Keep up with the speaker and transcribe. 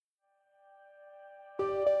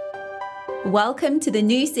Welcome to the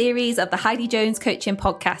new series of the Heidi Jones Coaching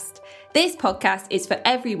Podcast. This podcast is for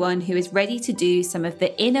everyone who is ready to do some of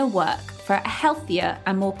the inner work for a healthier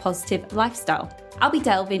and more positive lifestyle. I'll be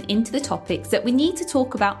delving into the topics that we need to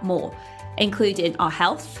talk about more, including our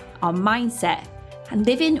health, our mindset, and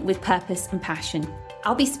living with purpose and passion.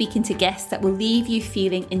 I'll be speaking to guests that will leave you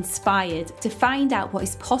feeling inspired to find out what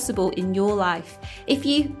is possible in your life if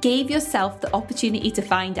you gave yourself the opportunity to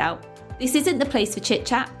find out. This isn't the place for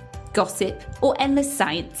chit-chat, gossip, or endless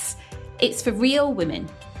science. It's for real women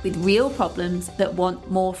with real problems that want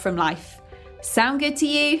more from life. Sound good to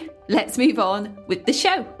you? Let's move on with the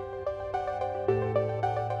show.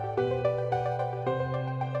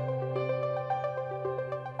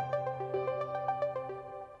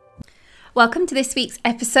 Welcome to this week's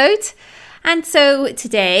episode. And so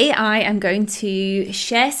today I am going to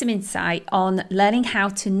share some insight on learning how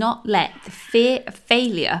to not let the fear of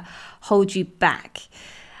failure hold you back.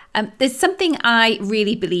 There's something I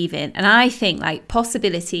really believe in, and I think like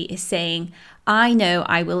possibility is saying, I know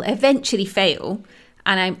I will eventually fail,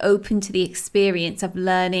 and I'm open to the experience of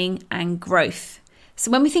learning and growth.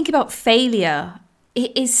 So when we think about failure,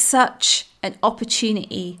 it is such an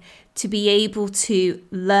opportunity to be able to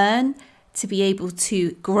learn, to be able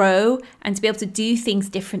to grow, and to be able to do things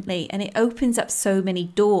differently. And it opens up so many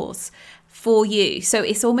doors for you. So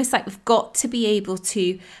it's almost like we've got to be able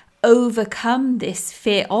to overcome this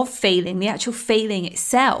fear of failing, the actual failing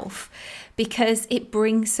itself, because it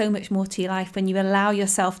brings so much more to your life when you allow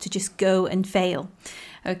yourself to just go and fail.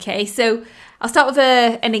 Okay, so I'll start with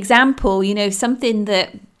an example. Something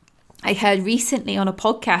that I heard recently on a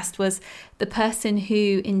podcast was the person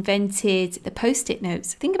who invented the Post-it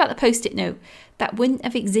notes. Think about the Post-it note. That wouldn't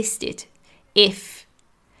have existed if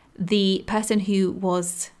the person who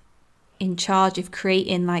was in charge of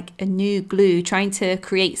creating like a new glue, trying to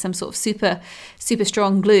create some sort of super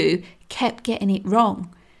strong glue, kept getting it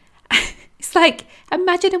wrong. It's like,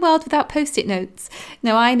 imagine a world without Post-it notes.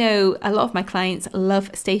 Now, I know a lot of my clients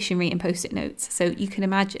love stationery and Post-it notes, so you can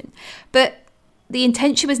imagine. But the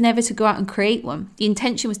intention was never to go out and create one. The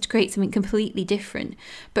intention was to create something completely different.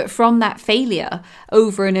 But from that failure,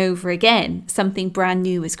 over and over again, something brand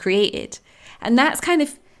new was created. And that's kind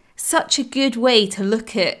of such a good way to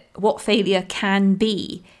look at what failure can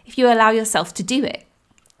be if you allow yourself to do it.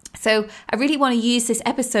 So I really want to use this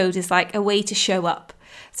episode as like a way to show up.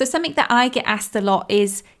 So something that I get asked a lot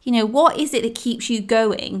is, what is it that keeps you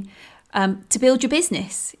going to build your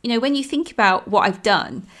business? When you think about what I've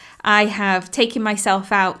done, I have taken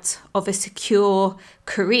myself out of a secure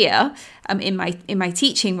career in my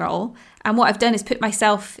teaching role. And what I've done is put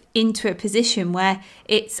myself into a position where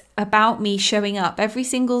it's about me showing up every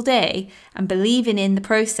single day and believing in the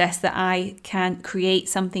process that I can create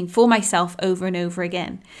something for myself over and over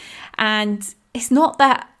again. And it's not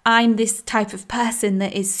that I'm this type of person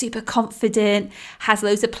that is super confident, has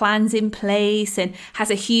loads of plans in place and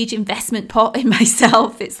has a huge investment pot in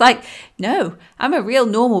myself. It's like, no, I'm a real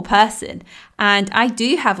normal person. And I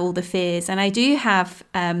do have all the fears, and I do have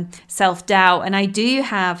self-doubt, and I do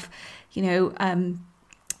have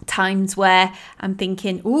times where I'm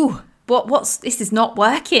thinking, what's this is not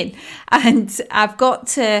working. And I've got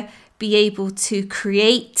to be able to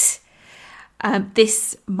create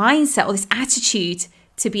this mindset or this attitude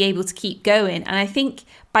to be able to keep going. And I think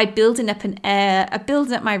by building up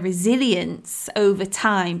my resilience over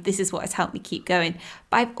time, this is what has helped me keep going.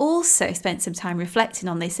 But I've also spent some time reflecting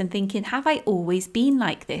on this and thinking, have I always been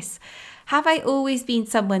like this? Have I always been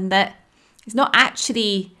someone that is not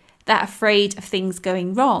actually that afraid of things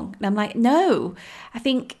going wrong? And I'm like, no. I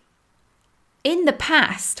think in the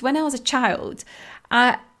past, when I was a child,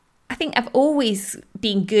 I think I've always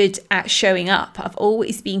been good at showing up. I've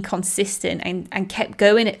always been consistent and kept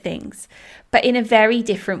going at things, but in a very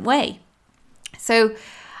different way. So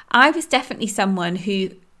I was definitely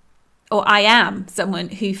I am someone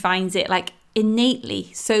who finds it like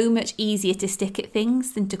innately so much easier to stick at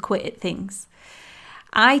things than to quit at things.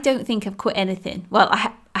 I don't think I've quit anything. Well,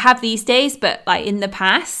 I have these days, but like in the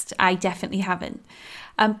past, I definitely haven't.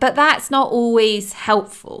 But that's not always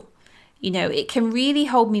helpful. It can really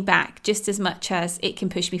hold me back just as much as it can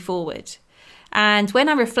push me forward. And when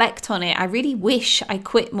I reflect on it, I really wish I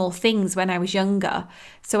quit more things when I was younger,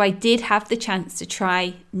 so I did have the chance to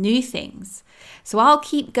try new things. So I'll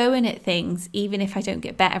keep going at things even if I don't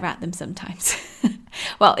get better at them sometimes.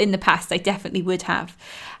 Well, in the past, I definitely would have.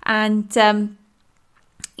 And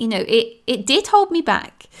it did hold me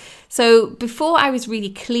back. So before I was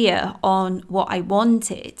really clear on what I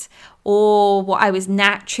wanted or what I was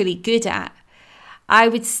naturally good at, I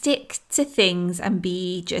would stick to things and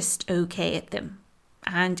be just okay at them.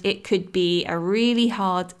 and it could be a really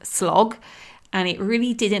hard slog, and it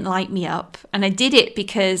really didn't light me up. And I did it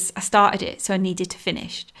because I started it, so I needed to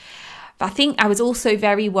finish. But I think I was also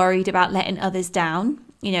very worried about letting others down,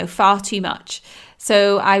 far too much.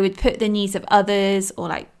 So I would put the needs of others or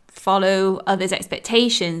like follow others'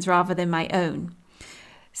 expectations rather than my own.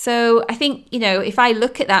 So I think, if I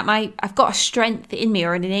look at that, I've got a strength in me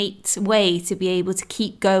or an innate way to be able to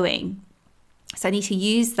keep going. So I need to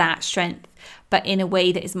use that strength, but in a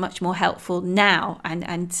way that is much more helpful now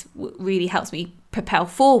and really helps me propel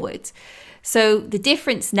forward. So the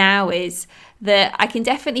difference now is that I can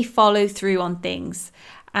definitely follow through on things.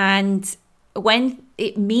 And when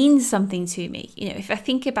it means something to me, if I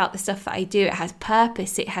think about the stuff that I do, it has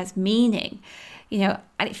purpose, it has meaning, and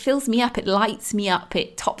it fills me up, it lights me up,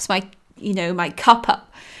 it tops my, my cup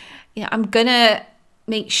up. I'm going to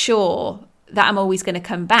make sure that I'm always going to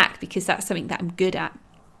come back because that's something that I'm good at.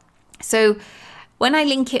 So when I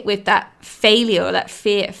link it with that failure or that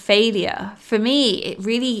fear of failure, for me, it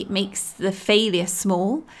really makes the failure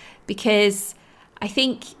small, because I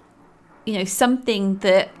think, something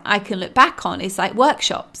that I can look back on is like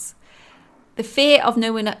workshops. The fear of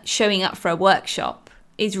no one showing up for a workshop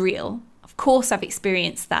is real. Of course, I've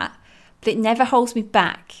experienced that, but it never holds me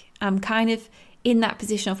back. I'm kind of in that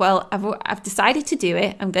position of, well, I've decided to do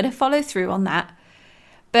it. I'm going to follow through on that.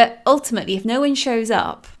 But ultimately, if no one shows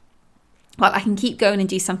up, well, I can keep going and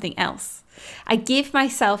do something else. I give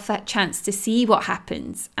myself that chance to see what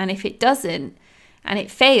happens. And if it doesn't and it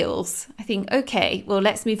fails, I think, okay, well,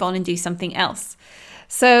 let's move on and do something else.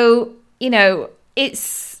 So,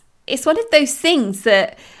 it's one of those things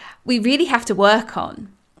that we really have to work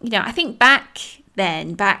on. I think back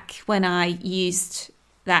when I used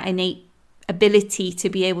that innate ability to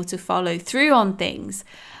be able to follow through on things,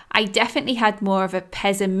 I definitely had more of a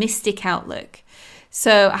pessimistic outlook.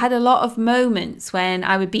 So I had a lot of moments when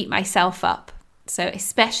I would beat myself up. So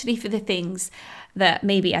especially for the things that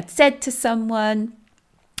maybe I'd said to someone,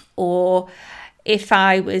 or if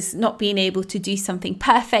I was not being able to do something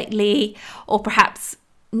perfectly, or perhaps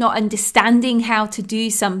not understanding how to do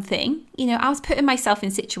something, I was putting myself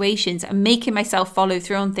in situations and making myself follow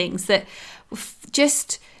through on things that were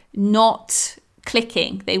just not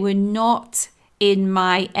clicking. They were not in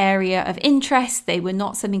my area of interest. They were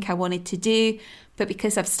not something I wanted to do. But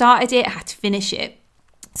because I've started it, I had to finish it.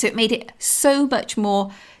 So it made it so much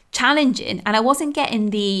more challenging. And I wasn't getting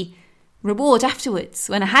the reward afterwards.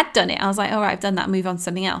 When I had done it, I was like, all right, I've done that, move on to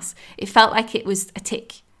something else. It felt like it was a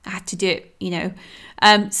tick. I had to do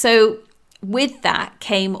it, So with that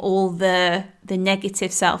came all the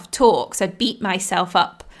negative self-talk. So I beat myself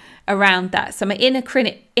up around that. So my inner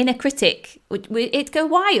critic, it'd go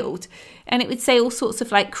wild, and it would say all sorts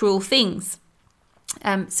of like cruel things.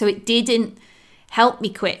 So it didn't help me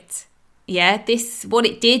quit. What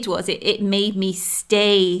it did was it made me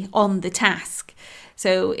stay on the task.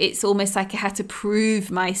 So it's almost like I had to prove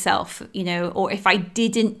myself, or if I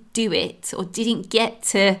didn't do it or didn't get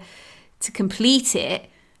to complete it,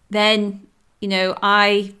 then,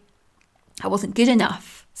 I wasn't good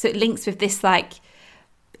enough. So it links with this like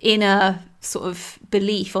inner sort of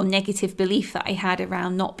belief or negative belief that I had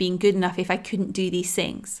around not being good enough if I couldn't do these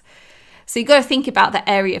things. So you've got to think about that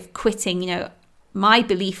area of quitting. My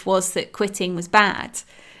belief was that quitting was bad.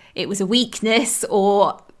 It was a weakness,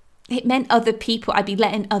 or it meant I'd be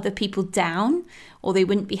letting other people down, or they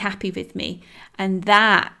wouldn't be happy with me. And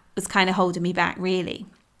that was kind of holding me back, really.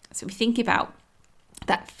 So we think about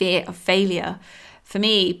that fear of failure. For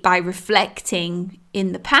me, by reflecting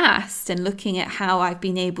in the past and looking at how I've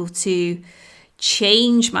been able to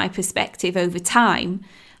change my perspective over time,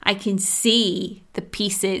 I can see the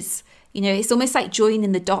pieces. It's almost like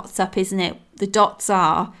joining the dots up, isn't it? The dots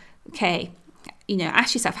are, okay,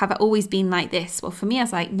 ask yourself, have I always been like this? Well, for me, I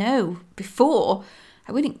was like, no. Before,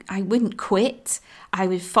 I wouldn't quit. I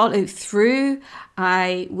would follow through.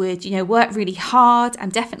 I would, work really hard. I'm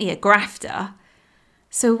definitely a grafter.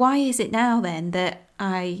 So why is it now then that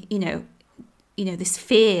I, this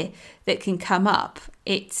fear that can come up,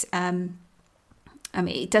 it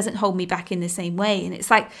doesn't hold me back in the same way. And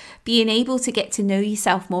it's like being able to get to know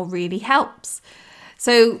yourself more really helps.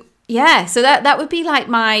 So so that would be like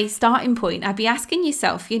my starting point. I'd be asking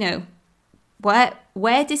yourself,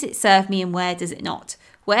 where does it serve me and where does it not?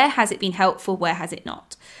 Where has it been helpful? Where has it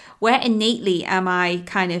not? Where innately am I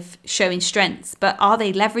kind of showing strengths, but are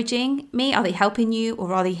they leveraging me? Are they helping you,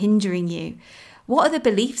 or are they hindering you? What are the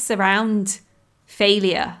beliefs around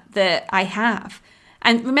failure that I have?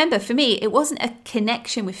 And remember, for me, it wasn't a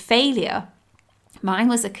connection with failure. Mine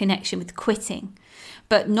was a connection with quitting.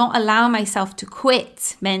 But not allowing myself to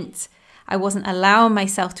quit meant I wasn't allowing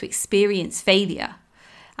myself to experience failure.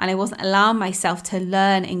 and I wasn't allowing myself to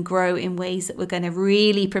learn and grow in ways that were going to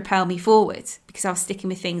really propel me forward, because I was sticking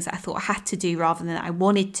with things that I thought I had to do rather than I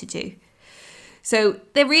wanted to do. So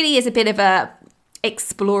there really is a bit of a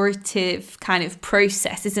explorative kind of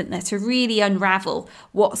process, isn't there, to really unravel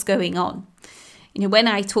what's going on. You know, when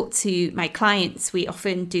I talk to my clients, we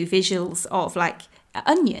often do visuals of like an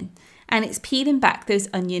onion, and it's peeling back those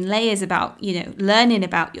onion layers about, you know, learning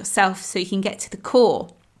about yourself so you can get to the core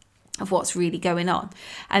of what's really going on.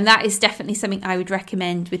 And that is definitely something I would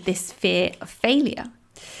recommend with this fear of failure.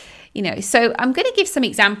 You know, so I'm going to give some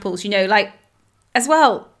examples, you know, like as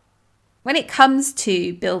well, when it comes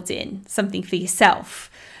to building something for yourself,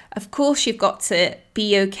 of course, you've got to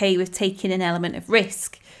be okay with taking an element of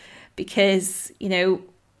risk, because, you know,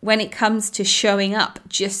 when it comes to showing up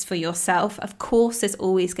just for yourself, of course, there's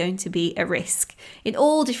always going to be a risk in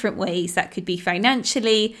all different ways. That could be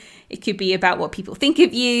financially, it could be about what people think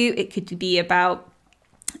of you, it could be about,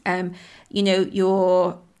 you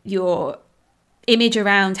know, your image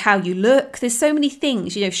around how you look. There's so many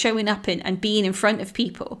things, you know, showing up and being in front of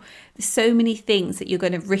people. There's so many things that you're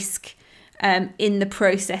going to risk in the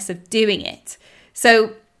process of doing it.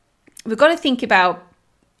 So we've got to think about,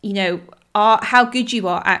 you know, how good you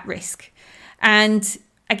are at risk. And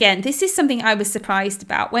again, this is something I was surprised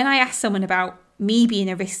about. When I asked someone about me being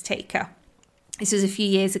a risk taker, this was a few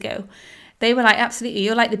years ago, they were like, absolutely,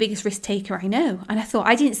 you're like the biggest risk taker I know. And I thought,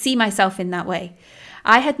 I didn't see myself in that way.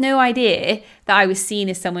 I had no idea that I was seen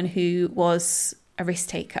as someone who was a risk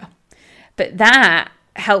taker. But that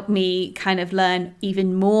helped me kind of learn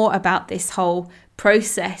even more about this whole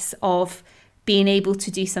process of being able to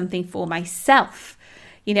do something for myself.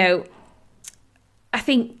 You know, I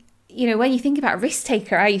think, you know, when you think about a risk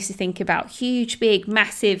taker, I used to think about huge, big,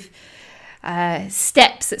 massive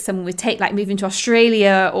steps that someone would take, like moving to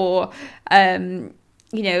Australia or,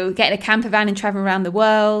 you know, getting a camper van and traveling around the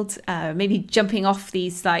world, maybe jumping off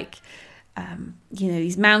these like, you know,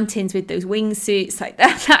 these mountains with those wingsuits like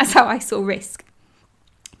that. That's how I saw risk.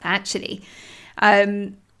 Actually,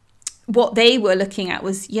 what they were looking at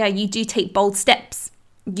was, yeah, you do take bold steps.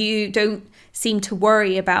 You don't seem to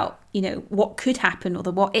worry about, you know, what could happen or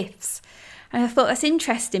the what ifs. And I thought that's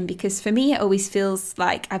interesting, because for me, it always feels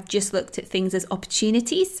like I've just looked at things as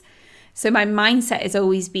opportunities. So my mindset has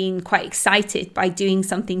always been quite excited by doing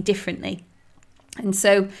something differently. And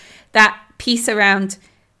so that piece around,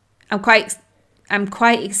 I'm quite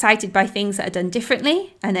excited by things that are done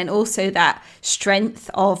differently. And then also that strength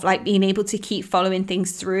of like being able to keep following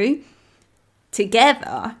things through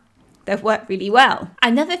together, they've worked really well.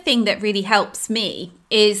 Another thing that really helps me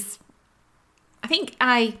is I think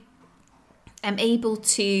I am able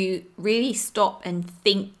to really stop and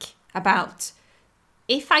think about,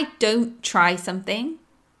 if I don't try something,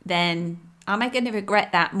 then am I going to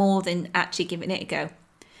regret that more than actually giving it a go?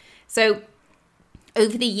 So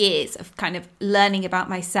over the years of kind of learning about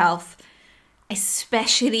myself,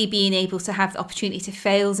 especially being able to have the opportunity to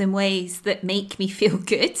fail in ways that make me feel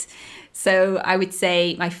good. So I would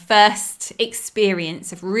say my first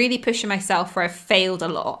experience of really pushing myself where I failed a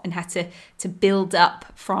lot and had to build up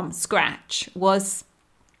from scratch was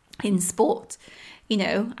in sport. You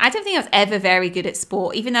know, I don't think I was ever very good at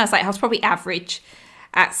sport, even though I was probably average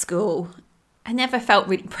at school. I never felt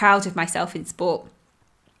really proud of myself in sport.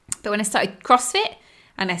 But when I started CrossFit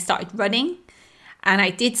and I started running, and I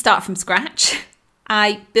did start from scratch,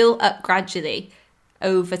 I built up gradually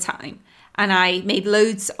over time. And I made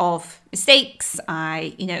loads of mistakes.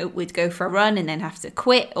 I, you know, would go for a run and then have to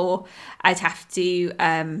quit, or I'd have to,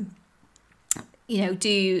 you know,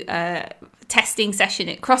 do a testing session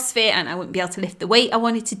at CrossFit and I wouldn't be able to lift the weight I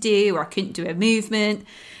wanted to do, or I couldn't do a movement,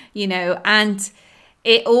 you know, and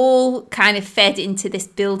it all kind of fed into this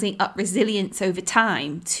building up resilience over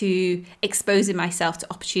time to exposing myself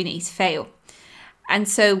to opportunities to fail. And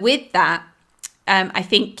so with that, I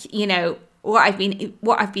think, you know, what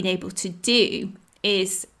I've been able to do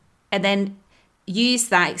is, and then use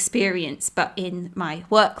that experience, but in my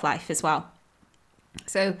work life as well.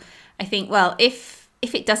 So I think, well, if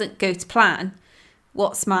it doesn't go to plan,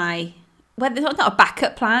 what's my, well, not a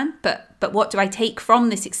backup plan, but what do I take from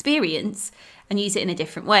this experience and use it in a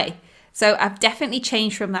different way? So I've definitely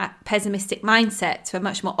changed from that pessimistic mindset to a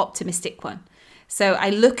much more optimistic one. So I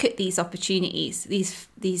look at these opportunities, these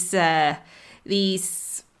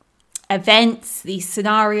events, these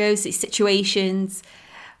scenarios, these situations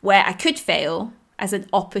where I could fail as an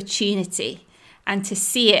opportunity, and to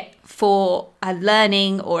see it for a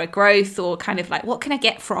learning or a growth, or kind of like, what can I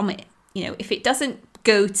get from it? You know, if it doesn't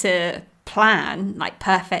go to plan like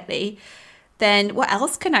perfectly, then what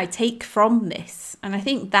else can I take from this? And I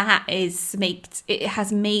think that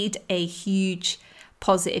has made a huge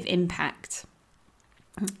positive impact.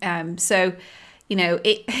 So, you know,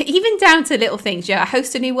 it even down to little things. I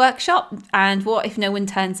host a new workshop, and what if no one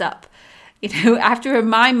turns up? You know, I have to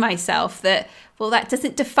remind myself that, well, that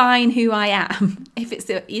doesn't define who I am if it's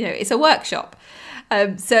it's a workshop.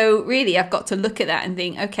 So really, I've got to look at that and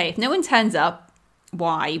think, okay, if no one turns up,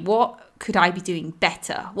 why? What could I be doing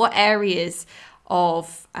better? What areas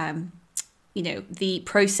of the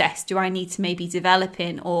process do I need to maybe develop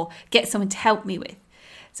in or get someone to help me with?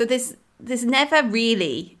 So there's never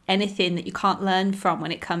really anything that you can't learn from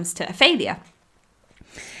when it comes to a failure.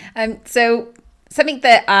 So something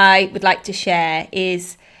that I would like to share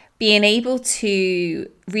is being able to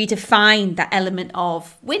redefine that element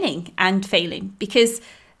of winning and failing, because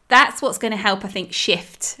that's what's going to help, I think,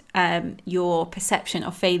 shift your perception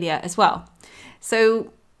of failure as well.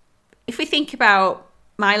 So if we think about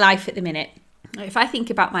my life at the minute,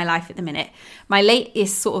 my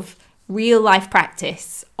latest sort of real life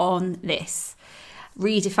practice on this,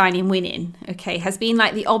 redefining winning, okay, has been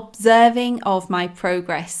like the observing of my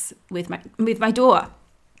progress with my daughter,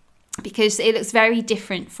 because it looks very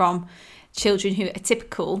different from children who are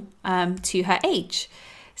typical to her age.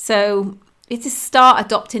 So it's to start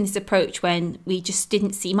adopting this approach when we just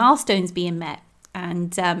didn't see milestones being met.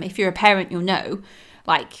 And if you're a parent, you'll know,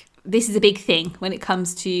 like, this is a big thing when it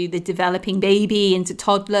comes to the developing baby into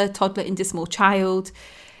toddler into small child.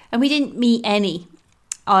 And we didn't meet any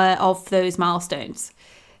of those milestones.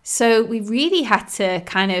 So we really had to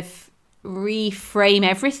kind of reframe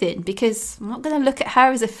everything, because I'm not going to look at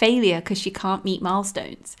her as a failure because she can't meet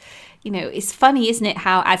milestones. You know, it's funny, isn't it,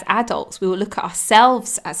 how as adults we will look at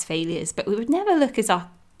ourselves as failures, but we would never look at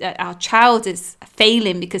our child as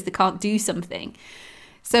failing because they can't do something.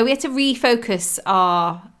 So we had to refocus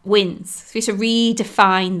our wins. So we had to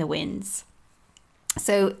redefine the wins.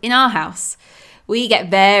 So in our house, we get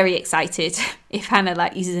very excited if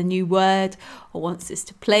Hannah uses a new word or wants us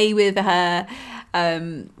to play with her.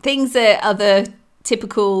 Things that other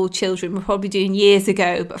typical children were probably doing years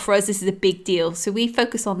ago, but for us this is a big deal. So we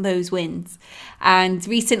focus on those wins. And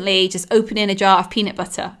recently, just opening a jar of peanut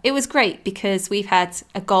butter, it was great because we've had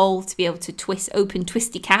a goal to be able to open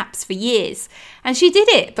twisty caps for years, and she did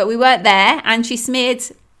it, but we weren't there, and she smeared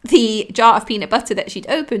the jar of peanut butter that she'd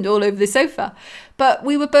opened all over the sofa. But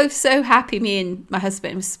we were both so happy, me and my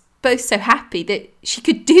husband was both so happy that she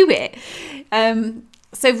could do it.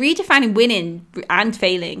 So redefining winning and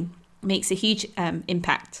failing makes a huge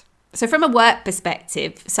impact. So from a work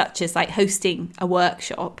perspective, such as hosting a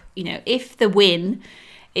workshop, if the win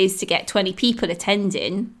is to get 20 people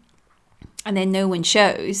attending and then no one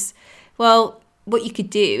shows, well, what you could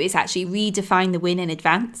do is actually redefine the win in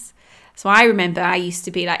advance. So I remember I used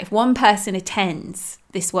to be if one person attends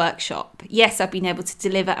this workshop, yes, I've been able to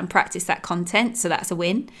deliver and practice that content, so that's a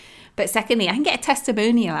win. But secondly, I can get a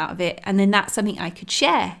testimonial out of it, and then that's something I could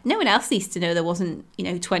share. No one else needs to know there wasn't,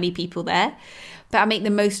 20 people there, but I make the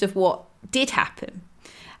most of what did happen.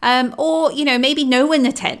 Or maybe no one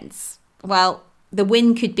attends. Well, the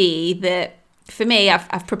win could be that for me,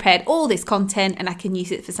 I've prepared all this content and I can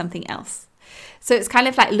use it for something else. So it's kind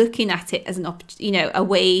of looking at it as a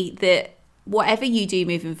way that whatever you do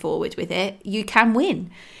moving forward with it, you can win.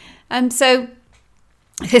 So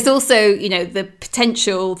there's also, the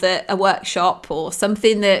potential that a workshop or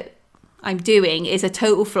something that I'm doing is a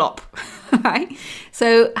total flop, right?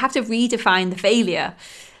 So I have to redefine the failure.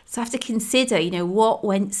 So I have to consider, what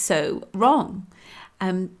went so wrong.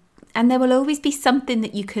 And there will always be something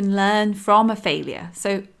that you can learn from a failure.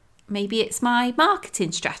 So maybe it's my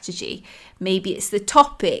marketing strategy. Maybe it's the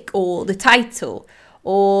topic or the title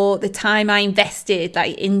or the time I invested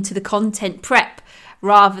into the content prep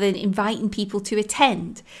rather than inviting people to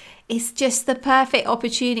attend. It's just the perfect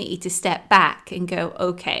opportunity to step back and go,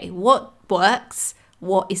 okay, what works?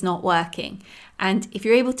 What is not working? And if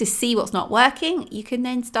you're able to see what's not working, you can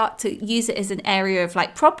then start to use it as an area of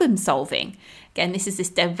problem solving. Again, this is this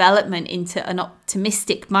development into an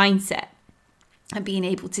optimistic mindset and being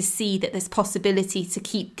able to see that there's possibility to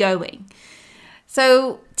keep going.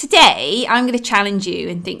 So today I'm going to challenge you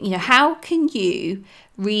and think, how can you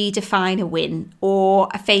redefine a win or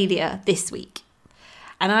a failure this week?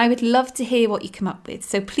 And I would love to hear what you come up with.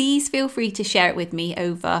 So please feel free to share it with me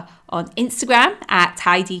over on Instagram at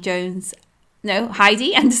Heidi_Jones _coaching,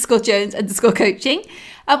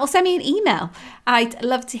 or send me an email. I'd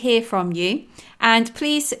love to hear from you. And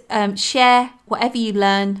please share whatever you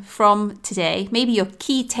learn from today, maybe your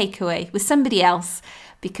key takeaway with somebody else,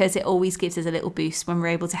 because it always gives us a little boost when we're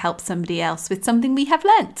able to help somebody else with something we have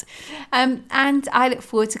learnt. And I look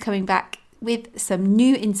forward to coming back with some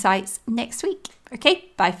new insights next week. Okay,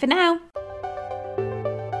 bye for now.